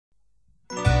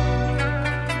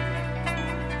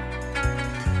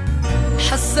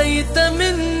حسيت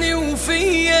مني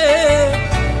وفيا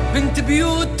بنت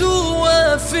بيوت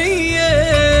ووافية،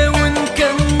 وإن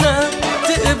كنا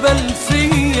تقبل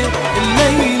فيا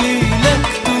الليلة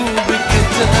لكتوب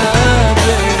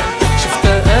كتابة.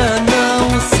 شفتها أنا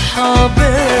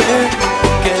وصحابي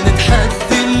كانت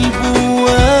حد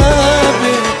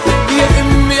البوابة، يا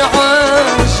أمي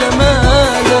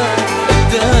عجمالها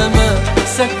قدامها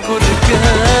سكر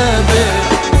كابة.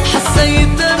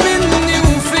 حسيت مني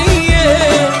وفيا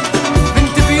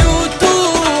بنت بيوت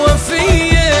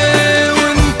ووافية،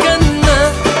 وإن كنا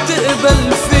تقبل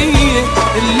فيا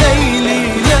الليلة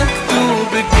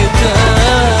لكتوب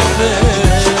كتابة.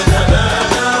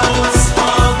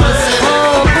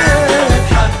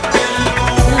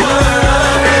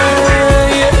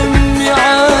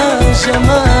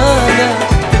 جمالها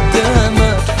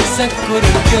قدامها سكر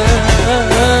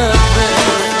كابة.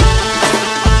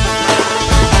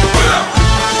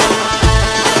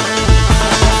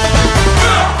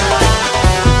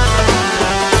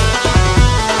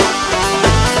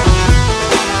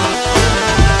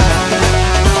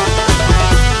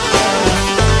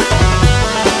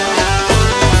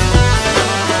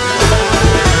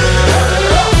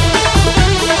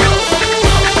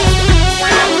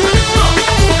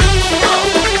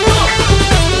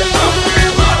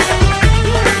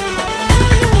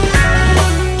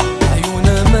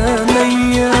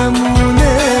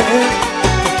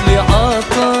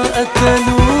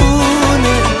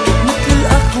 قتلونا مثل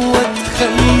الأخوة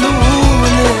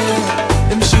تخلونا،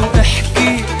 امشي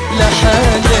واحكي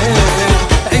لحالي.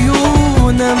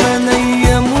 عيونا ما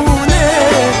نيمونا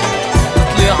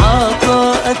مثل عطا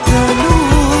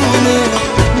قتلونا،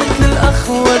 مثل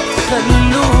الأخوة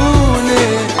تخلونا،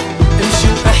 امشي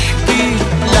واحكي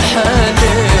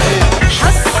لحالي.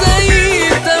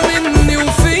 حسيت مني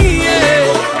وفيا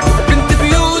بنت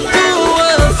بيوت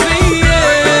ووافية،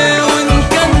 وإن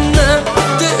كنا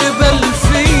تقبل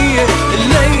فيا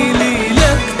الليلة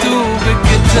لكتوب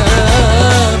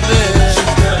كتابة.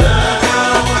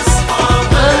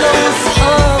 أنا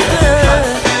وصحابي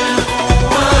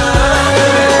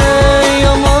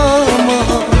يا ماما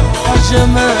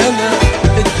عجمالها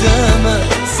قدامها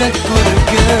سكر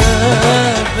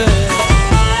كابة.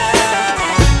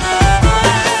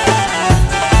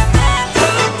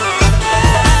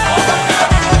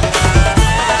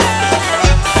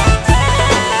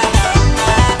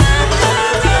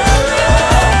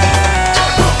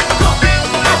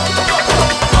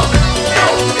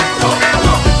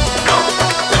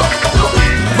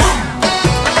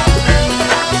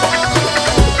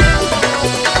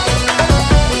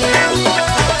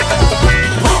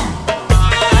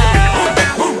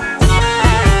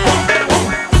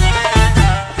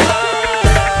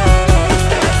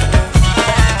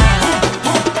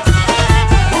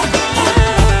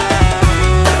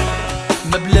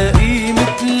 ما بلاقي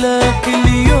مثلك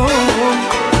اليوم،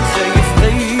 خايف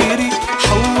غيري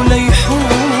حولي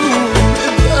يحوم،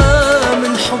 ابقى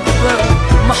من حبك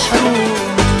محروم،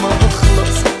 ما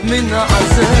بخلص من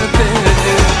عذابك.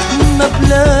 ما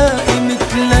بلاقي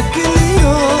مثلك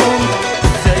اليوم،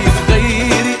 خايف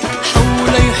غيري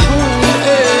حولي يحوم،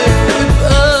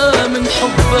 ابقى من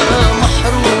حبك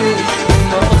محروم،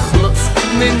 ما بخلص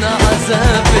من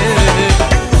عذابك.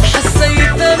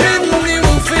 حسيت مني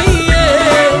وفيا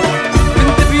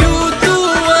بنت بيوت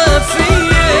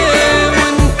ووافية،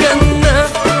 وإن كنا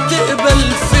تقبل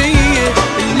فيا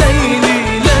الليلة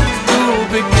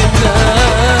لكتوب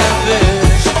كتابة.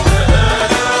 أنا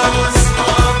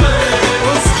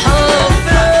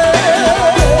وصحابي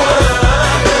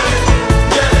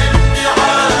يا أمي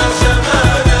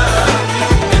عجمالها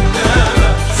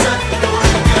قدامها سكر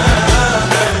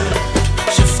كابة.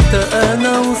 شفتها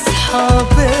أنا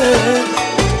وصحابي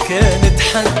كانت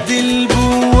حد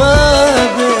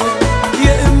البوابة،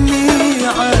 يا أمي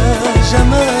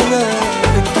عجمالها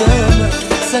قدامها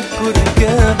سكر